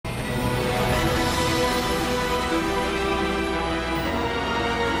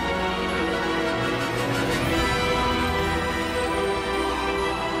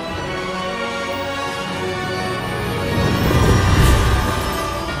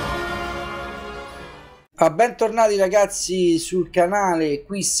Bentornati ragazzi sul canale,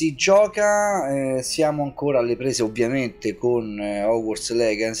 qui si gioca, siamo ancora alle prese ovviamente con Hogwarts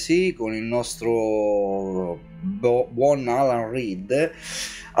Legacy, con il nostro buon Alan Reed.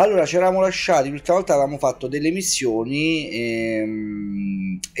 Allora, ci eravamo lasciati, l'ultima volta avevamo fatto delle missioni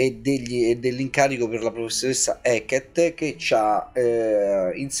e dell'incarico per la professoressa Hackett che ci ha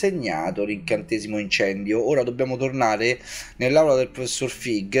insegnato l'incantesimo incendio. Ora dobbiamo tornare nell'aula del professor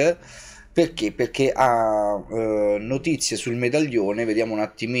Fig. Perché? Perché ha notizie sul medaglione. Vediamo un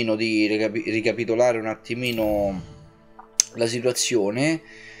attimino di ricapitolare un attimino la situazione.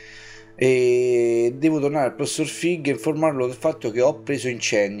 E devo tornare al professor Fig e informarlo del fatto che ho preso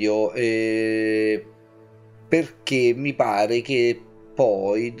incendio, perché mi pare che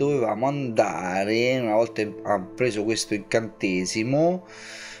poi dovevamo andare, una volta preso questo incantesimo,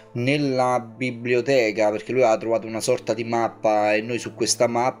 nella biblioteca, perché lui aveva trovato una sorta di mappa e noi su questa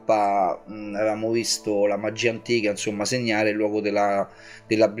mappa avevamo visto la magia antica, insomma, segnare il luogo della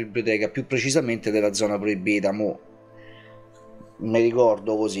biblioteca, più precisamente della zona proibita. Mi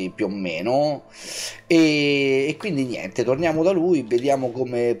ricordo così più o meno, e quindi niente, torniamo da lui, vediamo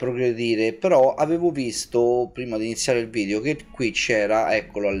come progredire. Però avevo visto prima di iniziare il video che qui c'era,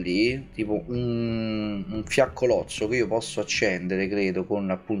 eccolo lì, tipo un fiaccolozzo che io posso accendere, credo, con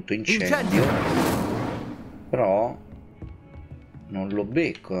appunto incendio. Però non lo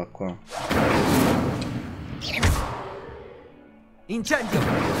becco da qua. Incendio!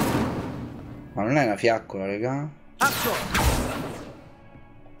 Ma non è una fiaccola, raga?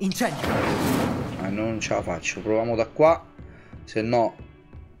 Incendio! Non ce la faccio, proviamo da qua, se no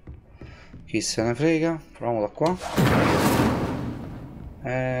chi se ne frega. Proviamo da qua.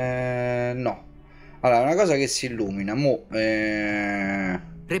 No. Allora, una cosa che si illumina,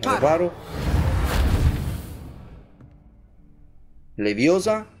 reparo.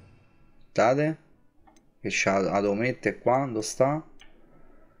 Leviosa. State, che la devo mettere qua, dove sta?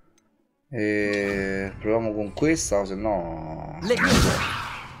 Proviamo con questa, o se no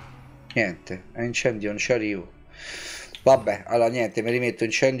niente, a incendio non ci arrivo. Vabbè, allora niente, mi rimetto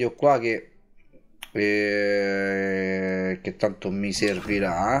incendio qua che tanto mi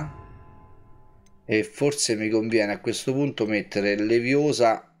servirà. E forse mi conviene a questo punto mettere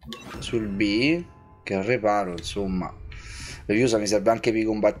leviosa sul B, che è reparo, insomma. Leviosa mi serve anche per i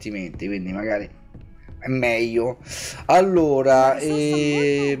combattimenti, quindi magari è meglio. Allora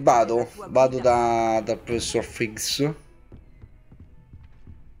vado dal professor Figgs.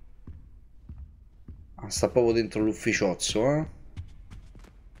 Sta proprio dentro l'ufficiozzo,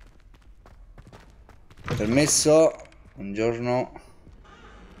 Permesso. Buongiorno.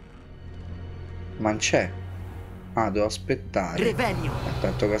 Ma non c'è. Ah, devo aspettare. Revelio.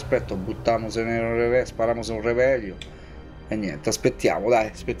 Tanto che aspetto, buttiamo se ne un revelio, spariamo se un revelio. E niente, aspettiamo, dai,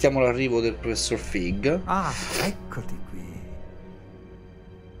 aspettiamo l'arrivo del professor Fig. Ah, eccoti qui.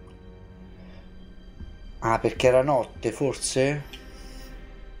 Ah, perché era notte, forse?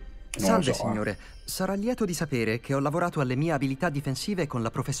 Non Salve, lo so, signore. Sarà lieto di sapere che ho lavorato alle mie abilità difensive con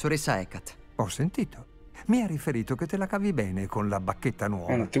la professoressa Hackett. Ho sentito. Mi ha riferito che te la cavi bene con la bacchetta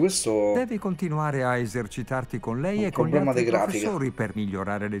nuova. Questo... Devi continuare a esercitarti con lei e con gli problema altri di grafica. professori per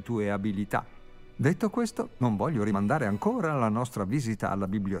migliorare le tue abilità. Detto questo, non voglio rimandare ancora la nostra visita alla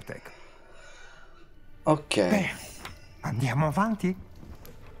biblioteca. Ok. Beh, andiamo avanti?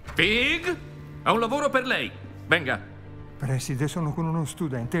 Fig, ho un lavoro per lei. Venga. Preside, sono con uno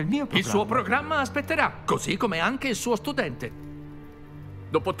studente. Il mio programma... Il suo programma aspetterà, così come anche il suo studente.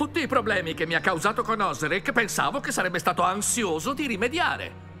 Dopo tutti i problemi che mi ha causato con Osric, pensavo che sarebbe stato ansioso di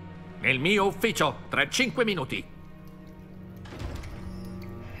rimediare. Nel mio ufficio, tra 5 minuti.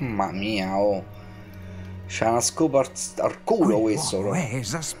 Mamma mia, oh. C'è una scopa al culo questo. È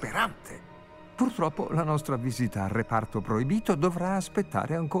esasperante. Purtroppo la nostra visita al reparto proibito dovrà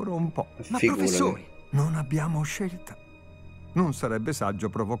aspettare ancora un po'. Ma professori, non abbiamo scelta. Non sarebbe saggio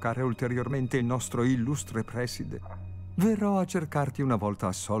provocare ulteriormente il nostro illustre preside. Verrò a cercarti una volta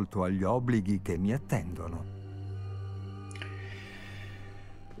assolto agli obblighi che mi attendono.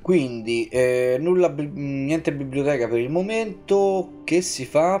 Quindi niente biblioteca per il momento. Che si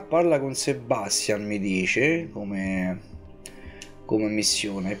fa? Parla con Sebastian, mi dice, come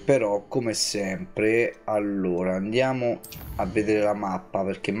missione. Però come sempre, allora andiamo a vedere la mappa,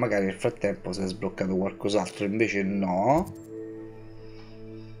 perché magari nel frattempo si è sbloccato qualcos'altro, invece no.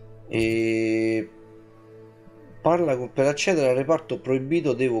 Per accedere al reparto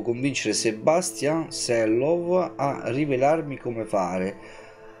proibito devo convincere Sebastian Sellov a rivelarmi come fare.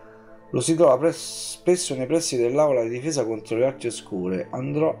 Lo si trova spesso nei pressi dell'aula di difesa contro le arti oscure.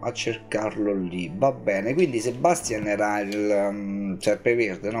 Andrò a cercarlo lì. Va bene, quindi Sebastian era il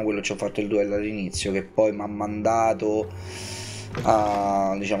serpeverde, no? Quello che ci ho fatto il duello all'inizio, che poi mi ha mandato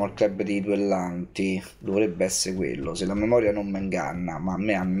a, diciamo, al club dei duellanti. Dovrebbe essere quello, se la memoria non mi inganna, ma a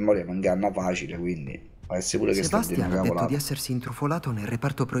me la memoria mi inganna facile, quindi può essere pure che sta di una Sebastian ha detto cavolata. di essersi intrufolato nel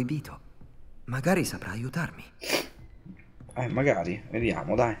reparto proibito. Magari saprà aiutarmi. Magari,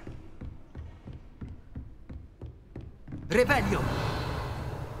 vediamo, dai. Revelio!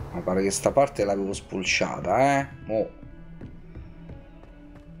 Mi pare che sta parte l'avevo spulciata, oh.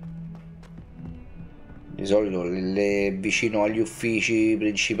 Di solito vicino agli uffici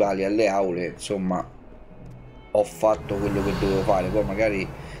principali, alle aule, insomma, ho fatto quello che dovevo fare. Poi magari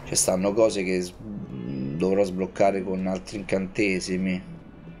ci stanno cose che dovrò sbloccare con altri incantesimi.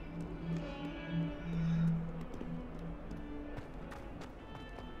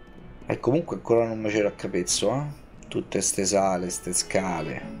 E comunque ancora non mi c'era a capezzo, tutte ste sale, ste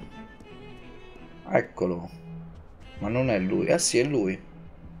scale. Eccolo. Ma non è lui. Ah sì, è lui.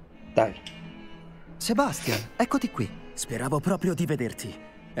 Dai. Sebastian, eccoti qui. Speravo proprio di vederti.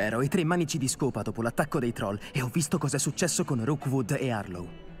 Ero ai 3 manici di scopa dopo l'attacco dei troll e ho visto cos'è successo con Rookwood e Harlow.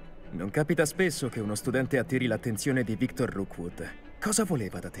 Non capita spesso che uno studente attiri l'attenzione di Victor Rookwood. Cosa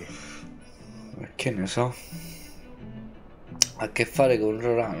voleva da te? Che ne so. Ha a che fare con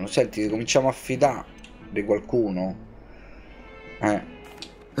Rorano. Senti, cominciamo a fidare di qualcuno.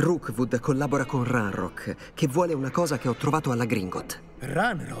 Rookwood collabora con Ranrock, che vuole una cosa che ho trovato alla Gringot.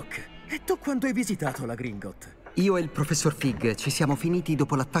 Ranrock? E tu quando hai visitato la Gringot? Io e il professor Fig ci siamo finiti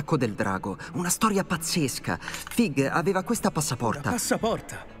dopo l'attacco del drago. Una storia pazzesca. Fig aveva questa passaporta. Una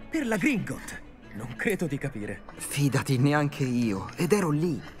passaporta? Per la Gringot? Non credo di capire. Fidati, neanche io. Ed ero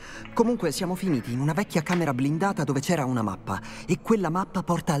lì. Comunque siamo finiti in una vecchia camera blindata dove c'era una mappa. E quella mappa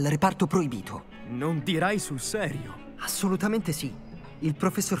porta al reparto proibito. Non dirai sul serio? Assolutamente sì. Il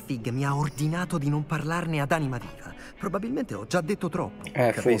professor Fig mi ha ordinato di non parlarne ad anima viva. Probabilmente ho già detto troppo.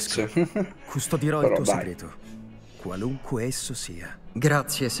 Capisco. Forse. Custodirò Però il tuo vai. segreto. Qualunque esso sia.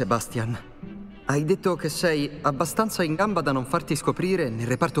 Grazie, Sebastian. Hai detto che sei abbastanza in gamba da non farti scoprire nel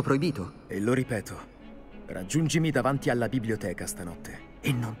reparto proibito. E lo ripeto, raggiungimi davanti alla biblioteca stanotte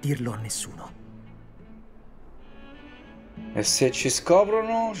e non dirlo a nessuno. E se ci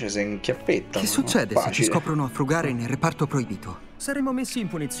scoprono, ci si inchiappettano. Che succede se ci Facile. scoprono a frugare nel reparto proibito? Saremo messi in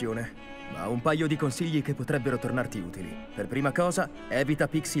punizione, ma ho un paio di consigli che potrebbero tornarti utili. Per prima cosa, evita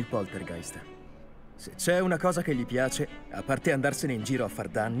Pixie il poltergeist. Se c'è una cosa che gli piace, a parte andarsene in giro a far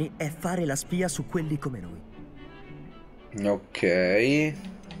danni, è fare la spia su quelli come noi. Ok.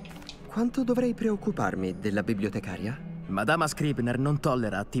 Quanto dovrei preoccuparmi della bibliotecaria? Madama Scribner non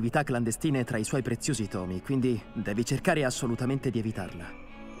tollera attività clandestine tra i suoi preziosi tomi, quindi devi cercare assolutamente di evitarla.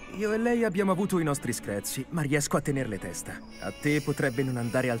 Io e lei abbiamo avuto i nostri screzi, ma riesco a tenerle testa. A te potrebbe non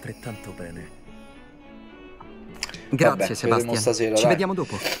andare altrettanto bene. Grazie, Vabbè, Sebastian. vedremo stasera, Ci dai. vediamo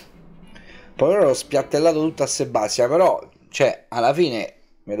dopo. Poi ora l'ho spiattellato tutto a Sebastian, però, cioè, alla fine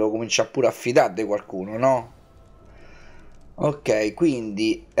mi devo cominciare pure a fidare di qualcuno, no? Ok,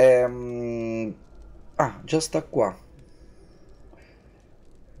 quindi... Ah, già sta qua.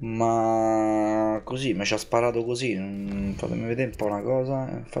 Ma così, mi ci ha sparato così. Fatemi vedere un po' una cosa.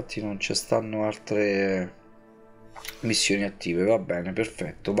 Infatti non ci stanno altre missioni attive. Va bene,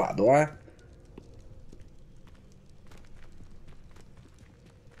 perfetto, vado,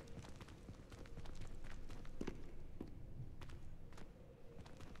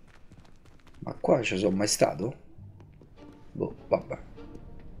 Ma qua ci sono mai stato? Boh, vabbè.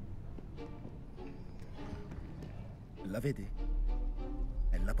 La vedi?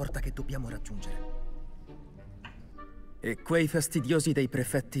 È la porta che dobbiamo raggiungere. E quei fastidiosi dei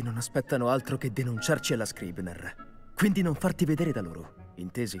prefetti non aspettano altro che denunciarci alla Scribner. Quindi non farti vedere da loro,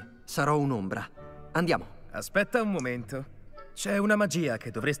 intesi? Sarò un'ombra. Andiamo. Aspetta un momento. C'è una magia che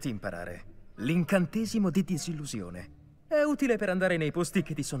dovresti imparare. L'incantesimo di disillusione. È utile per andare nei posti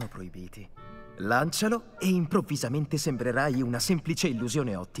che ti sono proibiti. Lancialo e improvvisamente sembrerai una semplice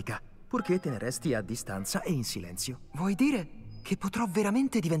illusione ottica, purché te ne resti a distanza e in silenzio. Vuoi dire che potrò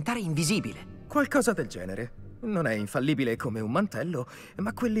veramente diventare invisibile? Qualcosa del genere. Non è infallibile come un mantello,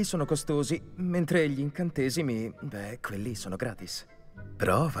 ma quelli sono costosi, mentre gli incantesimi, beh, quelli sono gratis.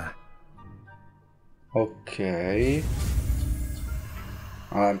 Prova. Ok.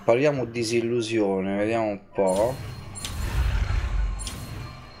 Allora, impariamo disillusione, vediamo un po'.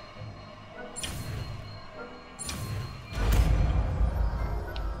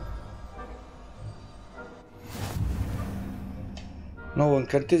 Nuovo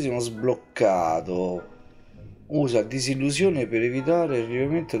incantesimo sbloccato. Usa disillusione per evitare il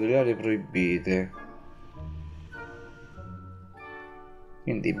rinnovamento delle aree proibite.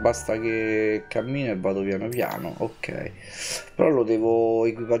 Quindi basta che cammino e vado piano piano. Ok. Però lo devo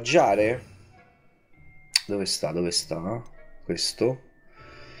equipaggiare. Dove sta? Dove sta? Questo.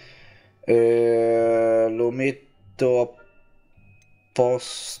 Lo metto a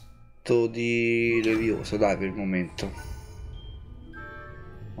posto di Levioso, dai, per il momento.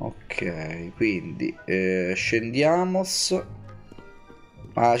 Ok, quindi scendiamo.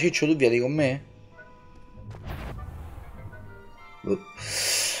 Ah, Ciccio, tu vieni con me?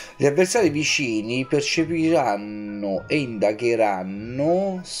 Gli avversari vicini percepiranno e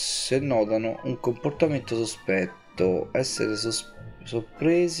indagheranno se notano un comportamento sospetto. Essere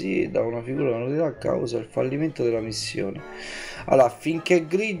sorpresi da una figura di novità a causa del fallimento della missione. Allora, finché è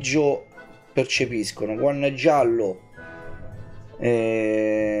grigio percepiscono, quando è giallo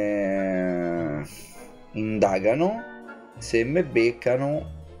indagano, se me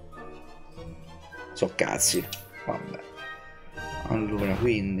beccano so cazzi. Vabbè, allora,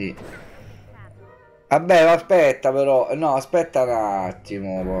 quindi vabbè, aspetta, però no, aspetta un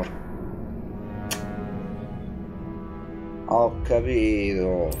attimo, ho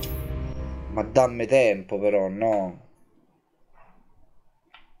capito, ma dammi tempo, però, no,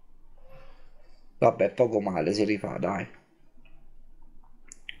 vabbè, poco male, si rifà, dai.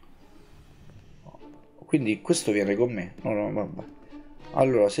 Quindi questo viene con me. No, no, vabbè.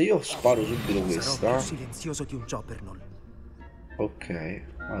 Allora, se io sparo subito questa. Sarò più silenzioso di un Jobbernol. Ok,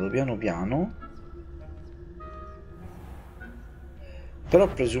 vado piano piano. Però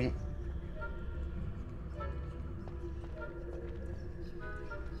presumo.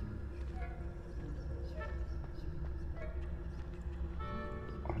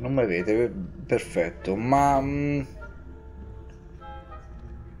 Non mi vede, perfetto, ma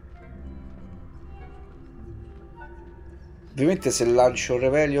ovviamente se lancio un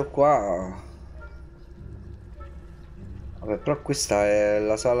revelio qua, vabbè, però questa è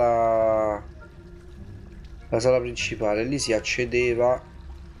la sala principale, lì si accedeva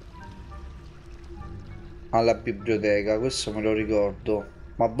alla biblioteca, questo me lo ricordo.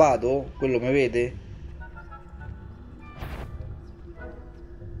 Ma vado? Quello mi vede?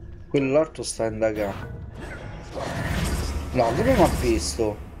 Quello l'altro sta indagando. No, come mi ha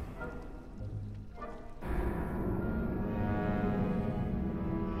visto?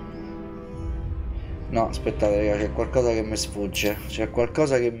 No, aspettate, raga, c'è qualcosa che mi sfugge. C'è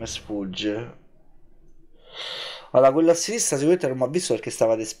qualcosa che mi sfugge. Allora, quello a sinistra sicuramente non mi ha visto perché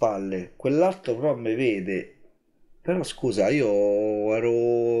stava alle spalle. Quell'altro però mi vede. Però scusa, io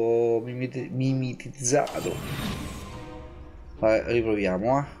ero mimetizzato. Vai,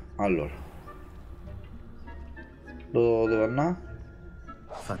 riproviamo, eh. Allora. Dove andare?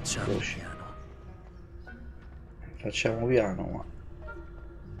 Facciamo piano. Facciamo piano, ma...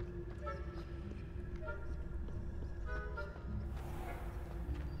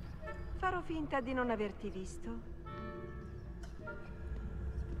 Farò finta di non averti visto.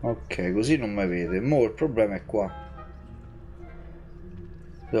 Ok, così non mi vede. Mo' il problema è qua.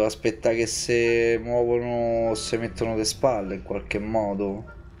 Devo aspettare che si muovono, si mettono le spalle in qualche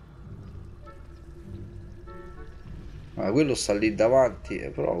modo. Ah, quello sta lì davanti,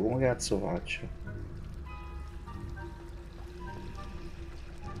 però come cazzo faccio?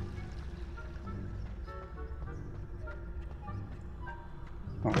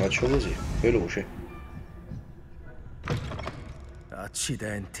 No, faccio così, veloce.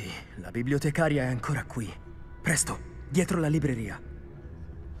 Accidenti, la bibliotecaria è ancora qui. Presto, dietro la libreria.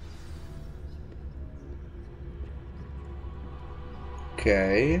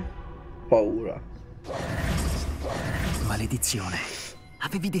 Ok, paura. Maledizione.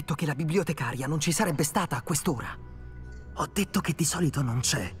 Avevi detto che la bibliotecaria non ci sarebbe stata a quest'ora. Ho detto che di solito non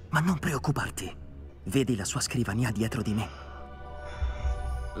c'è, ma non preoccuparti. Vedi la sua scrivania dietro di me.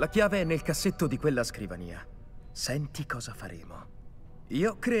 La chiave è nel cassetto di quella scrivania. Senti cosa faremo.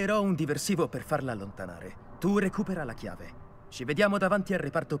 Io creerò un diversivo per farla allontanare. Tu recupera la chiave. Ci vediamo davanti al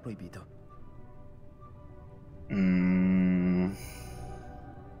reparto proibito.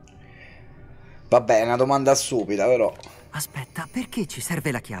 Vabbè, è una domanda stupida, però. Aspetta, perché ci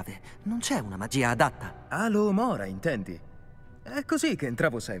serve la chiave? Non c'è una magia adatta? Alomora, intendi? È così che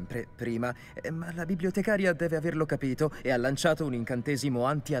entravo sempre, prima, ma la bibliotecaria deve averlo capito e ha lanciato un incantesimo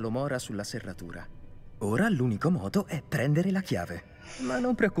anti-alomora sulla serratura. Ora l'unico modo è prendere la chiave. Ma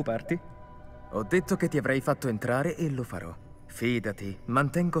non preoccuparti. Ho detto che ti avrei fatto entrare e lo farò. Fidati,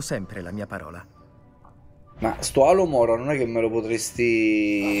 mantengo sempre la mia parola. Ma sto alomora non è che me lo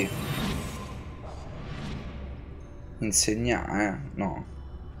potresti insegnare, no?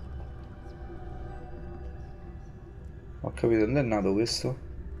 Ho capito, dove è nato questo?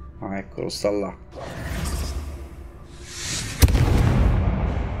 Ah, eccolo, sta là.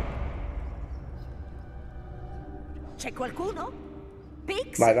 C'è qualcuno?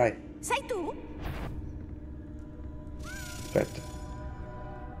 Pix? Vai, vai. Sei tu? Aspetta.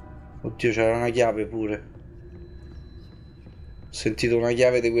 Oddio, c'era una chiave pure. Ho sentito una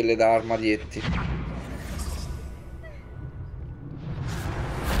chiave di quelle da armadietti.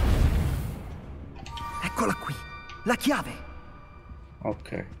 Eccola qui, la chiave.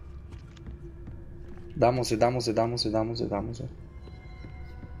 Ok. Damose.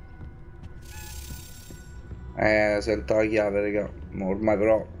 Sento la chiave, raga. Ma ormai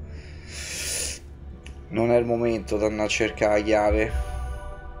però non è il momento di andare a cercare la chiave.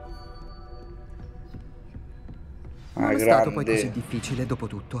 Non è stato poi così difficile dopo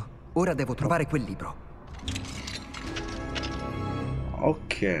tutto. Ora devo trovare quel libro.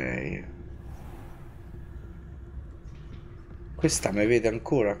 Ok. Questa mi vede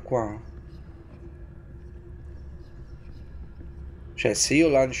ancora qua? Cioè, se io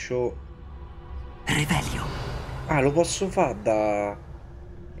lancio... Revelio. Ah, lo posso fare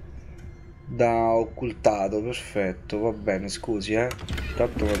da occultato, perfetto, va bene, scusi,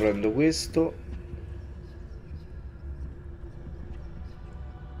 Intanto mi prendo questo.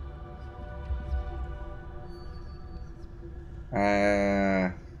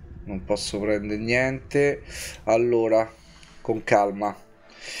 Non posso prendere niente. Allora, con calma.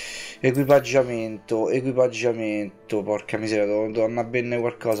 Equipaggiamento, porca miseria, devo andare bene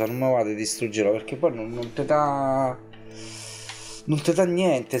qualcosa, non mi vado a distruggerlo perché poi non te dà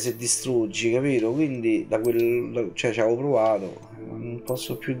niente se distruggi, capito? Quindi cioè ci avevo provato, non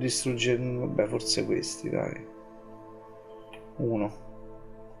posso più distruggere, vabbè, forse questi, dai. Uno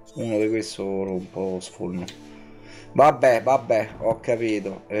di questi lo rompo, sforno. Vabbè, ho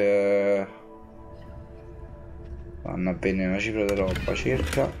capito. Vanno bene una cifra di roba,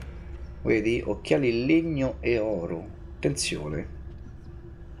 cerca. Vedi, occhiali in legno e oro. Attenzione.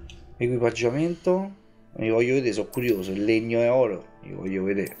 Equipaggiamento. Mi voglio vedere, sono curioso. Il legno e oro, mi voglio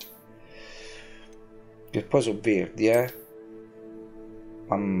vedere. Che poi sono verdi,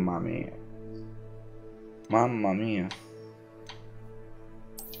 Mamma mia. Mamma mia.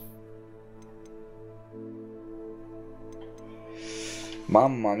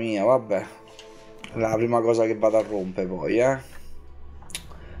 Mamma mia, vabbè. La prima cosa che vado a rompere poi,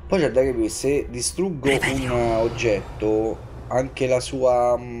 Poi c'è da capire se distruggo un oggetto, anche la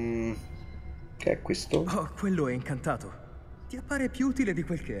sua... che è questo? Oh, quello è incantato. Ti appare più utile di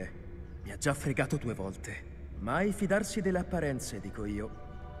quel che è. Mi ha già fregato 2 volte. Mai fidarsi delle apparenze, dico io.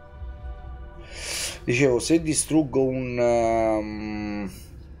 Dicevo, se distruggo un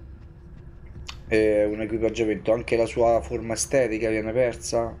equipaggiamento, anche la sua forma estetica viene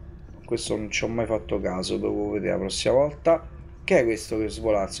persa? Questo non ci ho mai fatto caso, devo vedere la prossima volta. Che è questo che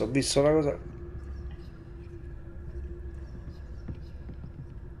svolazzo? Ho visto una cosa...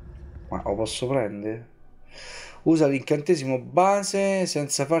 Ma lo posso prendere? Usa l'incantesimo base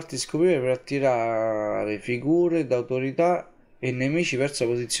senza farti scoprire per attirare figure d'autorità e nemici verso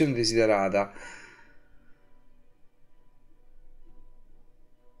la posizione desiderata.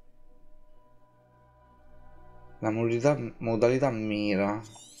 La modalità mira.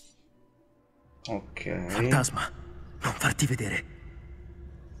 Ok. Fantasma, non farti vedere.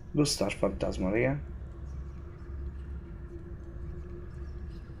 Dove sta il fantasma, raga?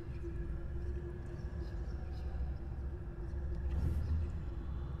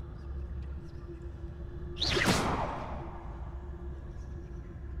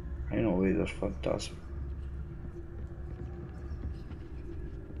 Io non vedo il fantasma.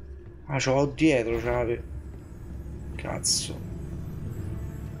 Ah, ce l'ho dietro, ce l'ave... Cazzo.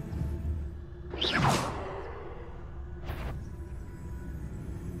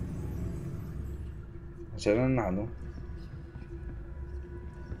 Sei dannato?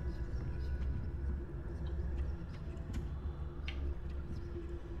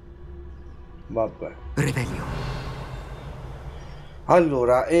 Vabbè. Revelio.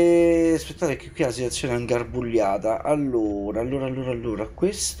 Allora, aspettate che qui la situazione è ingarbugliata. Allora,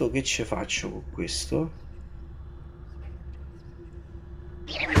 questo che ci faccio con questo?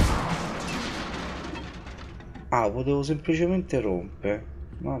 Ah, potevo semplicemente rompere.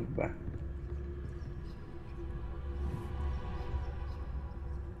 Vabbè.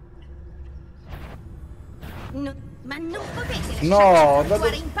 No, ma non potete No, lasciarmi dato...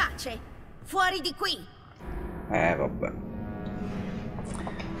 fuori in pace! Fuori di qui! Vabbè.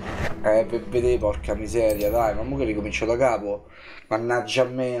 Per vedere, porca miseria, dai, ma mo che ricomincio da capo. Mannaggia a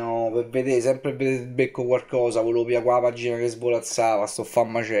me, no, per vedere, sempre per vedere becco qualcosa, volevo via qua la pagina che svolazzava, sto fa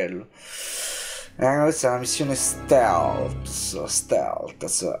macello. Questa è una missione stealth.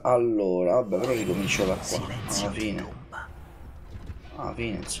 Allora, vabbè, però ricomincio da qua. Alla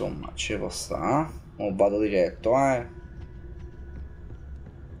fine, insomma, ce può sta. Mo vado diretto,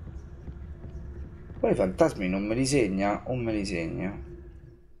 Poi i fantasmi non me li segna o me li segna?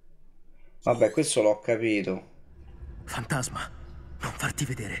 Vabbè, questo l'ho capito. Fantasma, non farti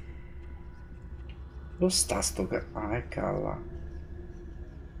vedere. Lo sta sto eccola.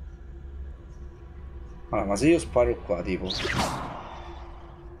 Allora, ma se io sparo qua, tipo,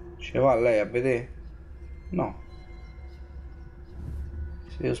 ci va lei a vedere? No.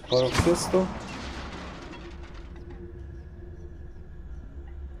 Se io sparo questo,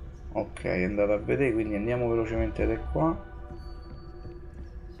 ok, è andato a vedere, quindi andiamo velocemente da qua.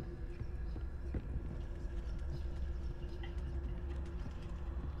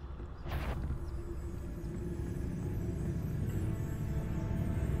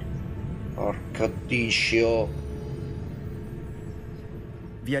 Porca discio.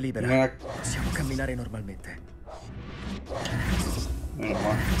 Via libera. Possiamo camminare normalmente. Meno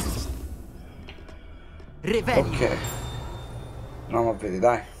male. Revelio. Ok. No, ma vedi,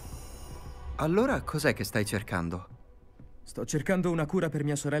 dai. Allora cos'è che stai cercando? Sto cercando una cura per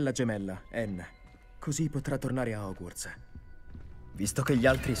mia sorella gemella, Anne. Così potrà tornare a Hogwarts. Visto che gli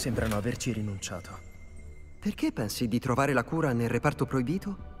altri sembrano averci rinunciato. Perché pensi di trovare la cura nel reparto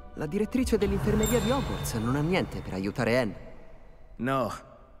proibito? La direttrice dell'infermeria di Hogwarts non ha niente per aiutare Anne. No.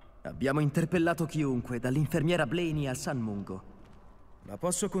 Abbiamo interpellato chiunque, dall'infermiera Blaney al San Mungo. Ma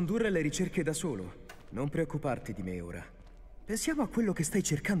posso condurre le ricerche da solo. Non preoccuparti di me ora. Pensiamo a quello che stai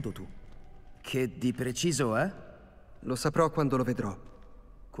cercando tu. Che di preciso è? Lo saprò quando lo vedrò.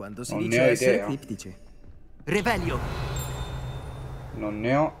 Quando si Non dice ne ho essere idea. criptici. Revelio. Non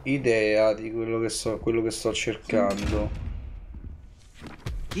ne ho idea di quello che sto cercando.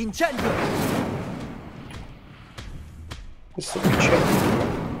 Incendio. Questo che c'è?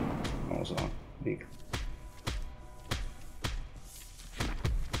 Non lo so, dica.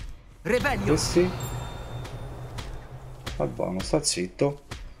 Revelio. Questi? Va buono, sta zitto.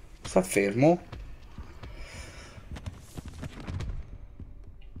 Sta fermo.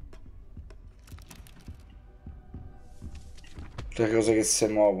 Le cose che si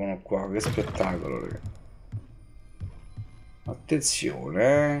muovono qua, che spettacolo, raga.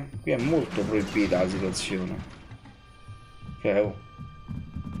 Attenzione, qui è molto proibita la situazione. Ok, oh.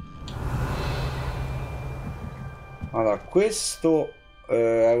 Allora, questo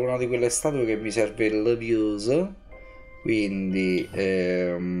è una di quelle statue che mi serve il Levioso. Quindi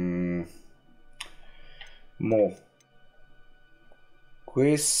mo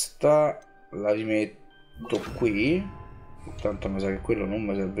questa la rimetto qui. Tanto mi sa che quello non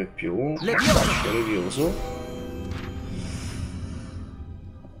mi serve più. Lascio Levioso.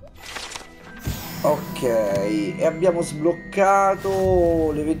 Ok, e abbiamo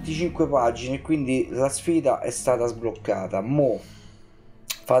sbloccato le 25 pagine, quindi la sfida è stata sbloccata. Mo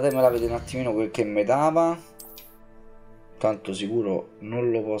fatemela vedere un attimino quel che mi dava. Tanto sicuro non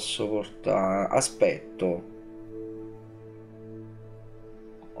lo posso portare. Aspetto.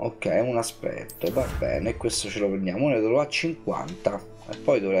 Ok, un aspetto, va bene, questo ce lo prendiamo. Ne dovrò a 50 e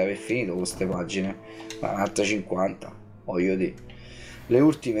poi dovrei aver finito queste pagine. Ma un'altra 50, voglio dire. Le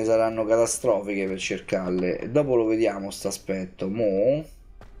ultime saranno catastrofiche per cercarle. E dopo lo vediamo sto aspetto. Mo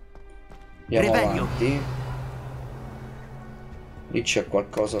andiamo avanti. Lì c'è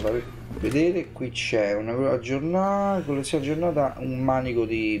qualcosa da vedere. Qui c'è una collezione aggiornata, un manico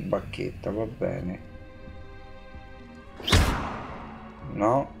di bacchetta, va bene.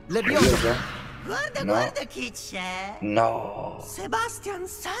 No? Guarda, No. guarda chi c'è. No. Sebastian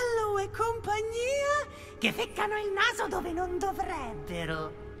Sallow e compagnia che ficcano il naso dove non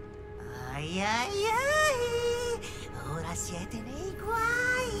dovrebbero. Ai ai ai. Ora siete nei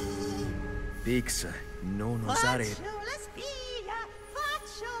guai. Pix, non osare. Faccio la spia.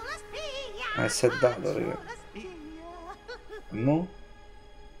 Faccio la spia. Si è dato, raga. La spia. No?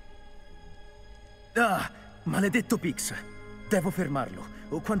 Ah, maledetto Pix. Devo fermarlo,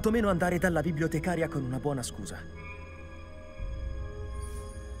 o quantomeno andare dalla bibliotecaria con una buona scusa.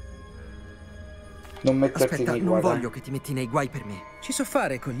 Non metterti Aspetta, nei non guai. voglio che ti metti nei guai per me. Ci so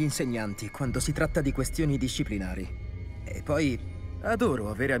fare con gli insegnanti quando si tratta di questioni disciplinari. E poi adoro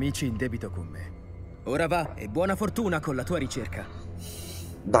avere amici in debito con me. Ora va, e buona fortuna con la tua ricerca.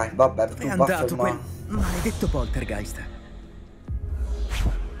 Dai, vabbè, Dove tu è va a andato quel fermare. maledetto poltergeist?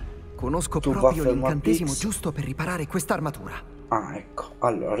 Conosco Tu proprio va a fermare l'incantesimo Pix. giusto per riparare quest'armatura. Ah, ecco.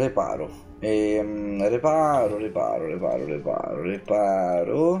 Allora, reparo. Reparo.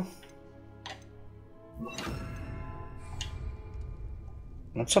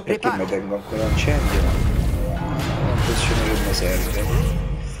 Non so perché mi tengo ancora incendio, ma ho l'impressione che mi serve.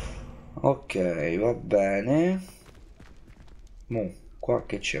 Ok, va bene. Mo, qua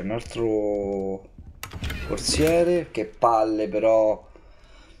che c'è un altro forziere, che palle però.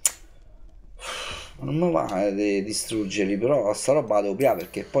 Non mi va di distruggerli, però sta roba la devo piare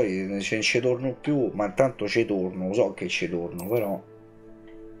perché poi non ci torno più, ma intanto ci torno, lo so che ci torno, però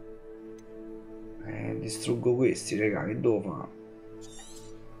distruggo questi, raga, che devo fare?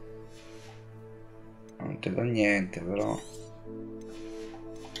 Non ti do niente, però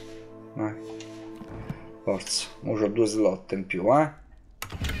forza, ora ho 2 slot in più,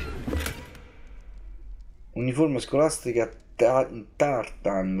 uniforme scolastica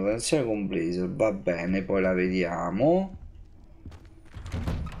tartan, versione con blazer, va bene, poi la vediamo.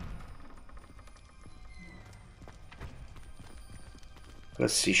 Qua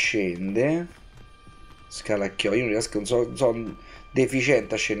si scende, scala a chiodo, io non riesco, sono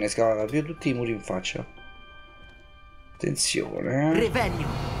deficiente a scendere scala più tutti i muri in faccia. Attenzione,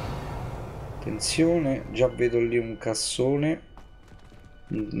 attenzione, già vedo lì un cassone,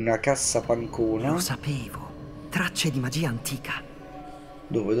 una cassa pancona. Lo sapevo. Tracce di magia antica.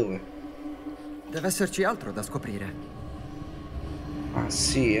 Dove, dove? Deve esserci altro da scoprire. Ah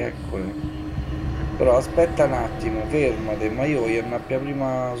sì, eccole. Però aspetta un attimo, fermate, ma io voglio andare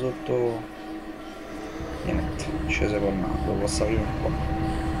prima sotto. Niente, ci sei tornato, posso prima qua.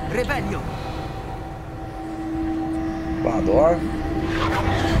 Revelio! Vado,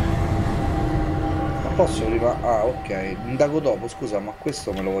 Ma posso prima. Ah, ok, indago dopo, scusa, ma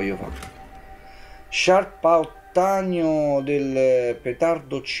questo me lo voglio fare. Sciarpautanio del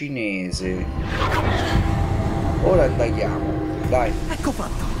petardo cinese. Ora indaghiamo, dai. Ecco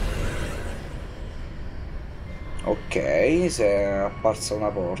fatto. Ok, si è apparsa una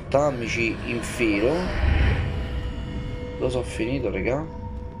porta, mi ci infilo. Lo so finito, raga.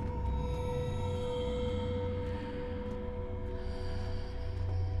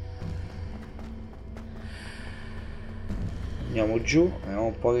 Andiamo giù, vediamo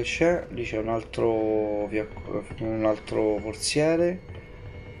un po' che c'è. Lì c'è un altro forziere.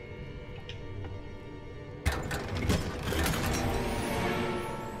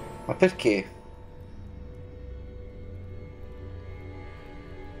 Ma perché?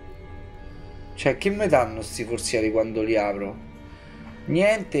 Cioè, che mi danno sti forzieri quando li apro?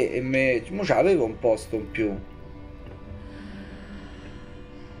 Niente, e me. Mo c'avevo un posto in più.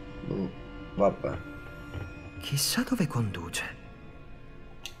 Vabbè. Chissà dove conduce.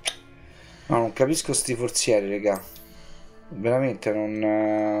 No, non capisco sti forzieri, raga. Veramente non.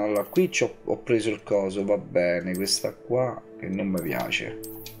 Allora, qui ho preso il coso, va bene. Questa qua che non mi piace.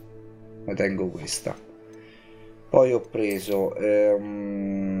 Ne tengo questa. Poi ho preso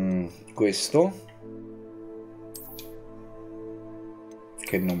questo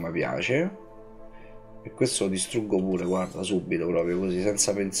che non mi piace. E questo lo distruggo pure, guarda, subito, proprio così,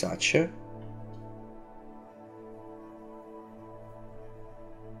 senza pensarci.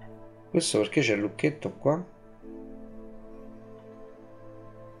 Questo perché c'è il lucchetto qua?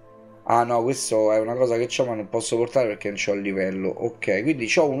 Ah no, questo è una cosa che c'ho ma non posso portare perché non c'ho il livello. Ok, quindi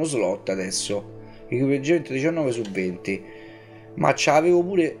c'ho uno slot adesso. Equipaggiamento 19 su 20. Ma c'avevo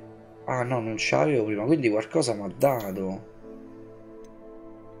pure. Ah no, non c'avevo prima, quindi qualcosa mi ha dato.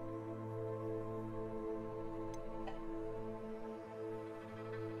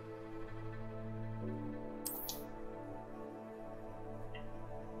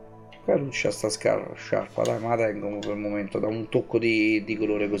 Caruccia sta sciarpa, dai, ma la tengo per il momento, da un tocco di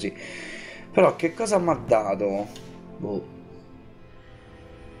colore così. Però che cosa mi ha dato? Boh.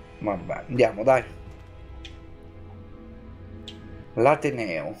 Vabbè, andiamo, dai.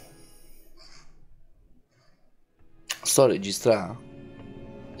 L'Ateneo. Sto registrando?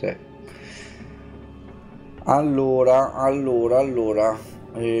 Sì. Allora.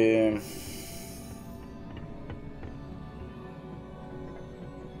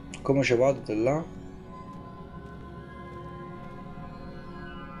 Come ci vado da là?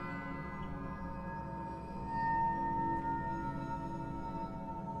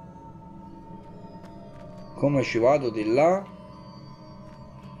 Come ci vado di là?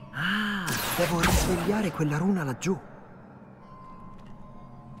 Ah, devo risvegliare quella runa laggiù.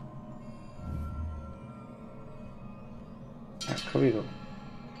 Capito?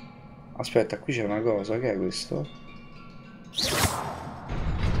 Aspetta, qui c'è una cosa, che è questo?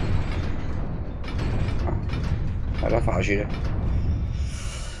 Ah, era facile.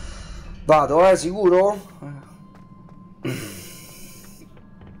 Vado, sicuro?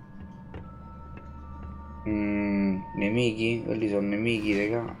 Nemici? Quelli sono nemici,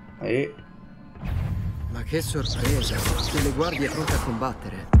 raga. Ma che sorpresa! Delle guardie pronte a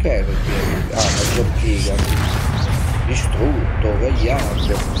combattere. Che è perché? Ah, la giortiga. Distrutto,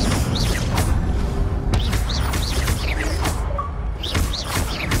 gagliardo.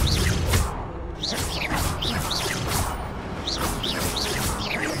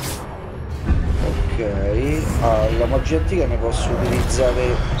 Ok. Ah, la magia antica ne posso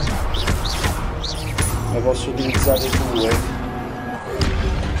utilizzare. Ne posso utilizzare 2.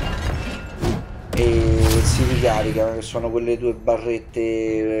 E si ricaricano, che sono quelle 2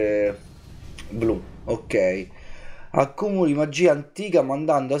 barrette blu. Ok. Accumuli magia antica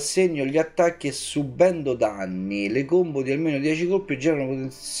mandando a segno gli attacchi e subendo danni. Le combo di almeno 10 colpi generano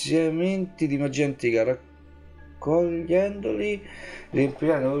potenziamenti di magia antica. Raccogliendoli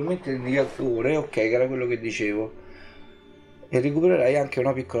riempirai nuovamente l'indicatore. Ok, che era quello che dicevo. E recupererai anche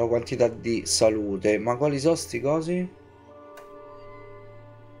una piccola quantità di salute. Ma quali sono sti cosi?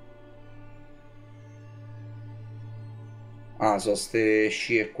 Ah, sono ste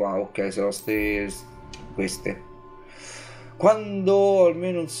scie qua, ok, sono queste. Quando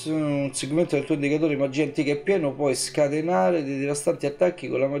almeno un segmento del tuo indicatore magia antica è pieno, puoi scatenare dei devastanti attacchi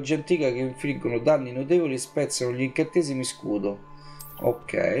con la magia antica che infliggono danni notevoli e spezzano gli incantesimi scudo.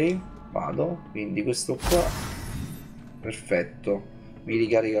 Ok, vado, quindi questo qua. Perfetto, mi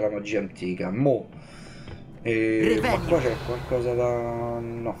ricarica la magia antica. Mo. Ma qua c'è qualcosa da...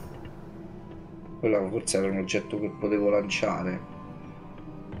 no. Quello forse era un oggetto che potevo lanciare.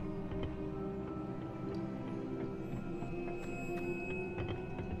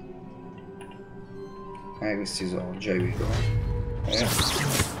 Questi sono già i vedo.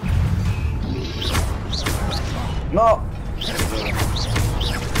 No!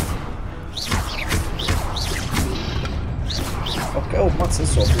 Ok, oh, mazza il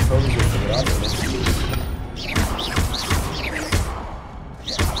sotto, stavo dicendo grande.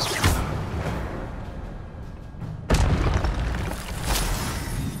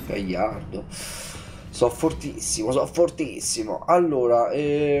 Gagliardo. So fortissimo, so fortissimo. Allora,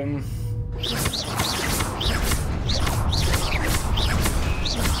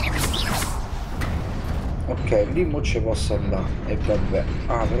 ok, lì mo ci posso andare. E vabbè.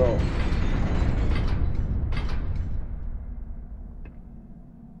 Ah, però...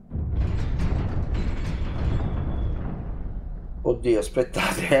 oddio,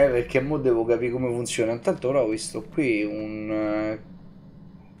 aspettate, perché mo devo capire come funziona. Intanto ora ho visto qui un...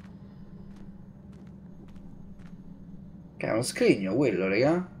 che è uno scrigno quello,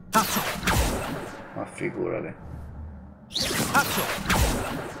 raga. Ma figurate.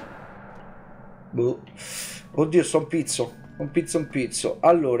 Boh. Oddio, sto un pizzo. Un pizzo.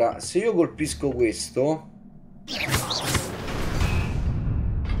 Allora, se io colpisco questo...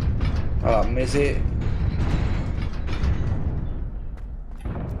 allora, mese...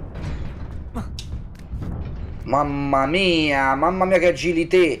 mamma mia che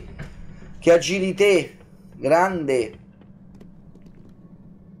agilité! Che agilité! Grande!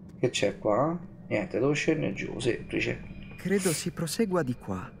 Che c'è qua? Niente, devo scendere giù, semplice. Credo si prosegua di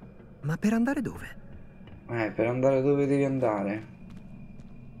qua. Ma per andare dove? Per andare dove devi andare.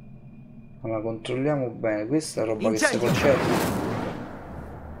 Allora, controlliamo bene. Questa roba che si concede.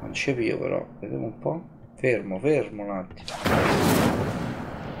 Non c'è più però. Vediamo un po'. Fermo un attimo.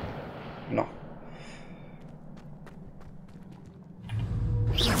 No.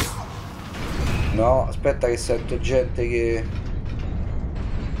 No, aspetta che sento gente che...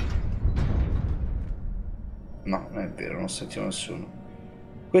 no, non è vero, non sentivo nessuno.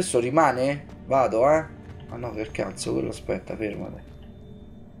 Questo rimane? Vado, Ah no, per cazzo, quello aspetta, fermate.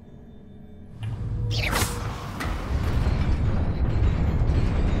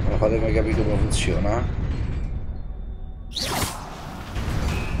 Allora, fatemi capire come funziona,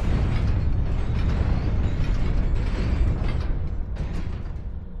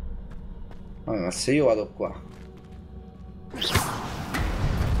 Vabbè, ma se io vado qua...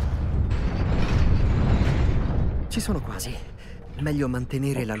 ci sono quasi. Meglio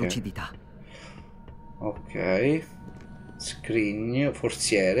mantenere la lucidità. Ok. Scrigno,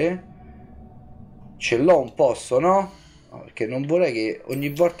 forziere. Ce l'ho un posto, no? No, perché non vorrei che ogni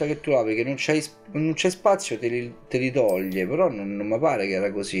volta che tu apri che non c'è spazio te li toglie. Però non mi pare che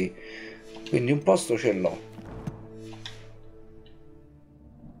era così. Quindi un posto ce l'ho.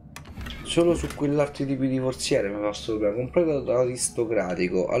 Solo su quell'altro tipi di forziere mi posso comprare. Completo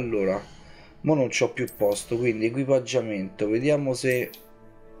aristocratico. Allora... mo non c'ho più posto, quindi equipaggiamento, vediamo se...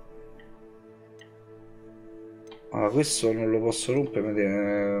 allora, questo non lo posso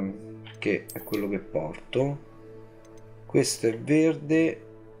rompere perché è quello che porto. Questo è verde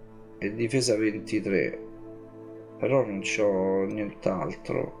e difesa 23, però non c'ho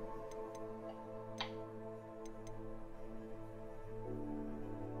nient'altro.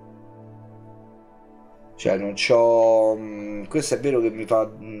 Cioè non c'ho... questo è vero che mi fa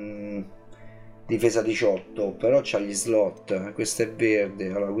difesa 18, però c'ha gli slot. Questo è verde,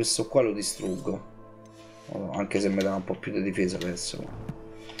 allora questo qua lo distruggo. Oh, anche se mi dà un po' più di difesa adesso.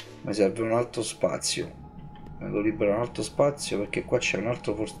 Mi serve un altro spazio. Lo libero un altro spazio perché qua c'è un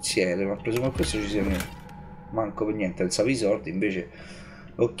altro forziere, ma presumo che questo ci sia meno. Manco per niente, pensavo i soldi, invece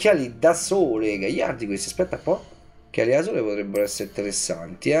occhiali da sole, gagliardi questi, aspetta un po'. Occhiali da sole potrebbero essere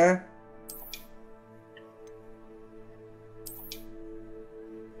interessanti, ah.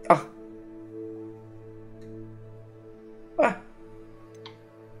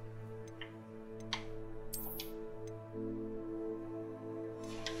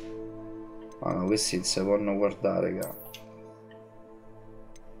 Ah no, questi non si possono guardare, raga.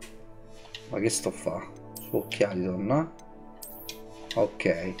 Ma che sto a fa? Su occhiali torna.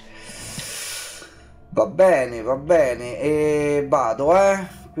 Ok. Va bene. E vado,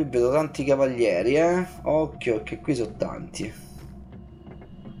 Qui vedo tanti cavalieri, Occhio che qui sono tanti.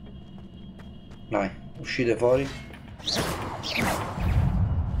 Dai, uscite fuori.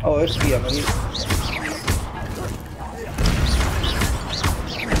 Oh, e spiameli.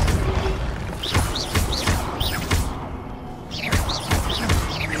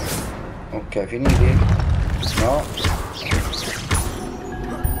 Ok, finiti? No.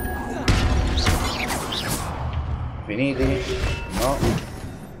 Finiti? No.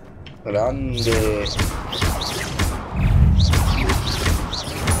 Grande.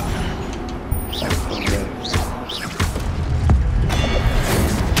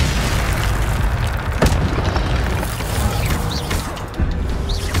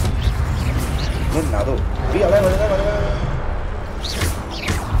 Dannato. Via, levate.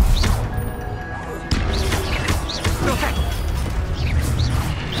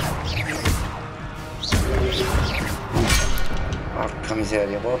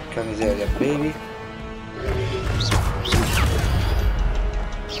 Porca miseria, bevi.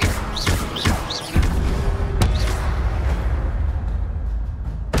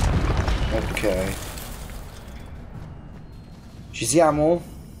 Ok. Ci siamo?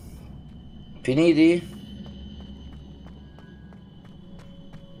 Finiti?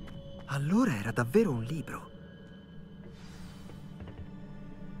 Allora era davvero un libro.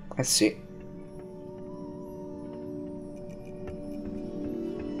 Eh sì.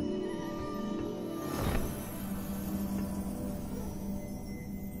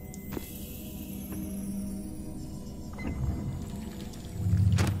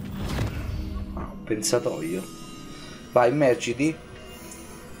 Pensatoio. Vai, immergiti.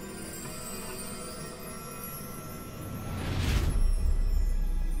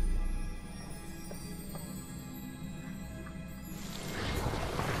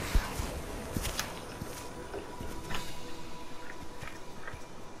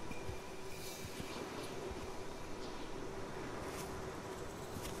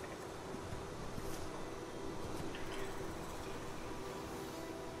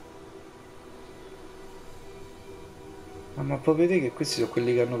 Ma puoi vedere che questi sono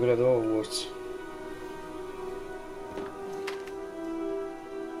quelli che hanno creato Hogwarts.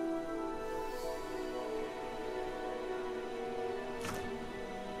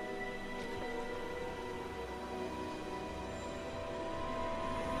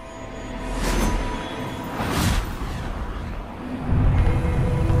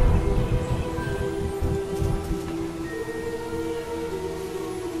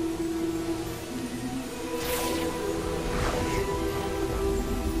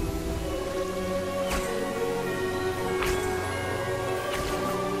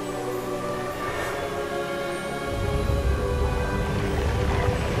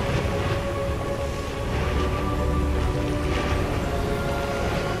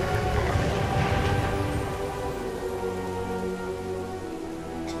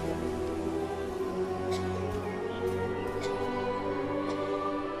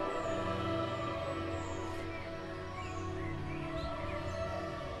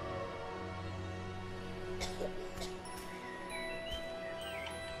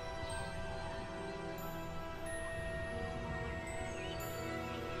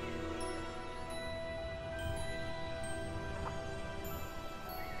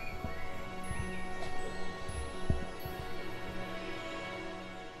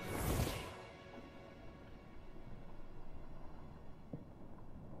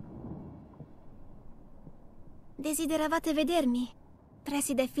 Desideravate vedermi?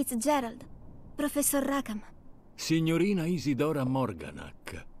 Preside Fitzgerald, professor Rackham. Signorina Isidora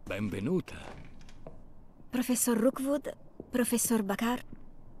Morganach, benvenuta. Professor Rookwood, professor Bakar.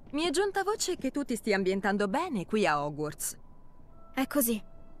 Mi è giunta voce che tu ti stia ambientando bene qui a Hogwarts. È così.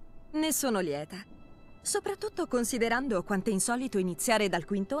 Ne sono lieta. Soprattutto considerando quanto è insolito iniziare dal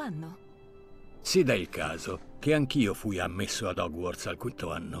quinto anno. Si dà il caso che anch'io fui ammesso ad Hogwarts al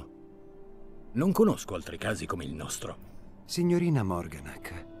quinto anno. Non conosco altri casi come il nostro. Signorina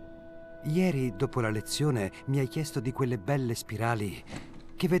Morganach, ieri dopo la lezione mi hai chiesto di quelle belle spirali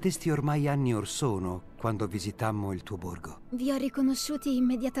che vedesti ormai anni or sono quando visitammo il tuo borgo. Vi ho riconosciuti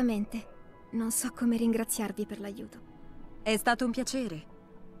immediatamente. Non so come ringraziarvi per l'aiuto. È stato un piacere.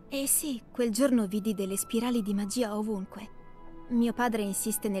 Eh sì, quel giorno vidi delle spirali di magia ovunque. Mio padre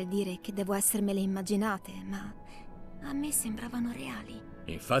insiste nel dire che devo essermele immaginate, ma a me sembravano reali.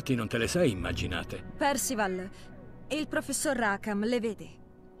 Infatti non te le sei immaginate. Percival, il professor Rackham le vede.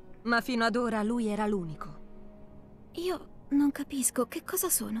 Ma fino ad ora lui era l'unico. Io non capisco che cosa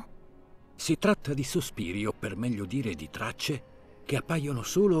sono. Si tratta di sospiri, o per meglio dire di tracce, che appaiono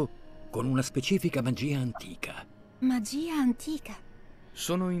solo con una specifica magia antica. Magia antica?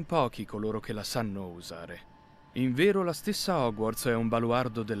 Sono in pochi coloro che la sanno usare. In vero, la stessa Hogwarts è un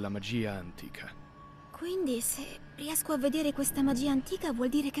baluardo della magia antica. Quindi, se riesco a vedere questa magia antica, vuol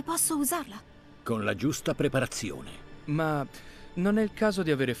dire che posso usarla? Con la giusta preparazione. Ma non è il caso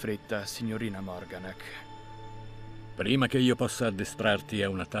di avere fretta, signorina Morganach. Prima che io possa addestrarti a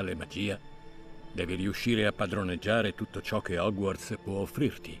una tale magia, devi riuscire a padroneggiare tutto ciò che Hogwarts può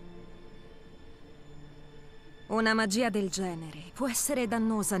offrirti. Una magia del genere può essere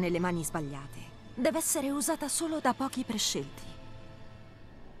dannosa nelle mani sbagliate. Deve essere usata solo da pochi prescelti.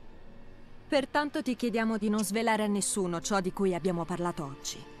 Pertanto ti chiediamo di non svelare a nessuno ciò di cui abbiamo parlato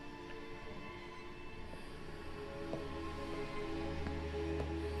oggi.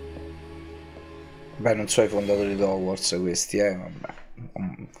 Beh, non so i fondatori di Hogwarts questi, vabbè.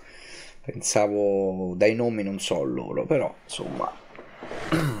 Pensavo, dai nomi non so loro, però insomma.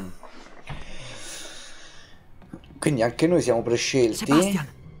 Quindi anche noi siamo prescelti. Sebastian.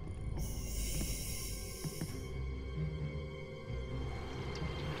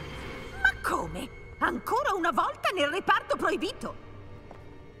 Ma come? Ancora una volta nel reparto proibito?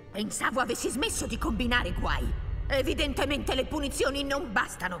 Pensavo avessi smesso di combinare guai. Evidentemente le punizioni non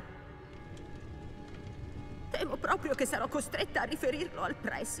bastano. Temo proprio che sarò costretta a riferirlo al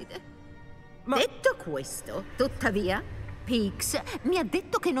preside. Ma... Detto questo, tuttavia, Pix mi ha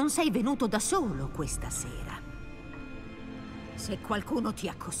detto che non sei venuto da solo questa sera. Se qualcuno ti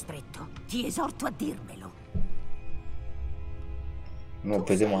ha costretto, ti esorto a dirmelo. Non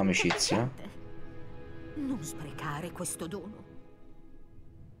vediamo amicizia. Non sprecare questo dono.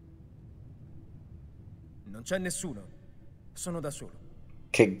 Non c'è nessuno. Sono da solo.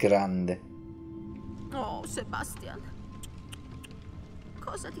 Che grande. Oh, Sebastian.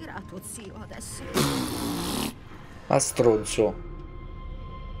 Cosa dirà tuo zio adesso? A stronzo.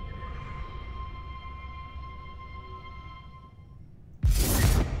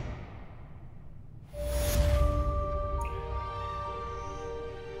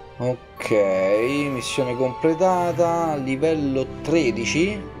 Ok, missione completata, livello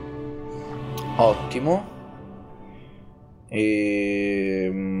 13. Ottimo.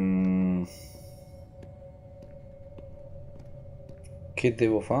 Che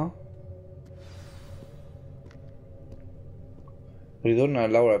devo fare? Ritorna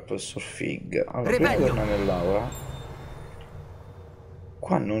nell'aula del professor Fig. Allora, prima torna nell'aula.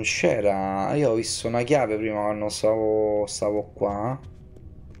 Qua non c'era. Io ho visto una chiave prima quando stavo qua.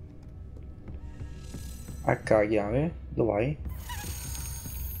 H la chiave. Dove vai?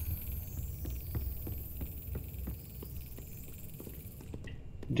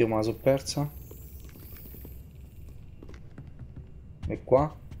 Dio, me la so persa. E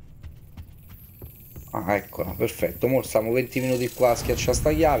qua? Ah, eccola, perfetto. Ora stiamo 20 minuti qua a schiacciare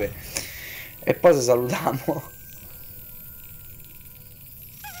sta chiave e poi ci salutiamo.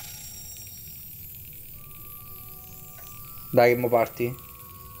 Dai che mo parti?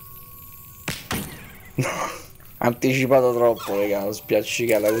 No, anticipato troppo, raga, non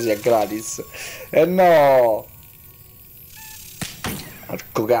spiaccicata così a gratis. E no!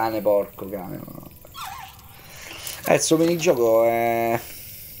 Porco cane, porco cane. No. Questo minigioco è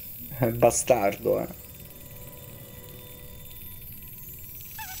bastardo,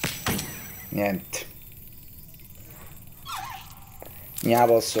 Niente. Ne la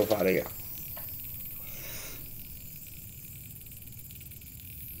posso fare, raga.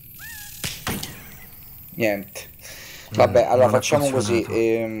 Niente. Vabbè, allora facciamo così.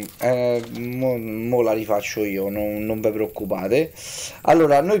 Mo la rifaccio io, non vi preoccupate.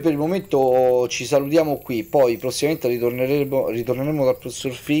 Allora, noi per il momento ci salutiamo qui. Poi prossimamente ritorneremo dal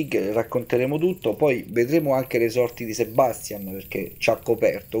professor Fig, racconteremo tutto. Poi vedremo anche le sorti di Sebastian, perché ci ha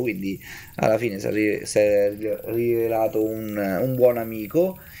coperto. Quindi alla fine si è rivelato un buon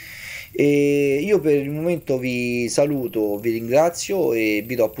amico. E io per il momento vi saluto, vi ringrazio e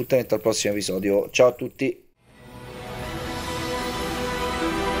vi do appuntamento al prossimo episodio. Ciao a tutti.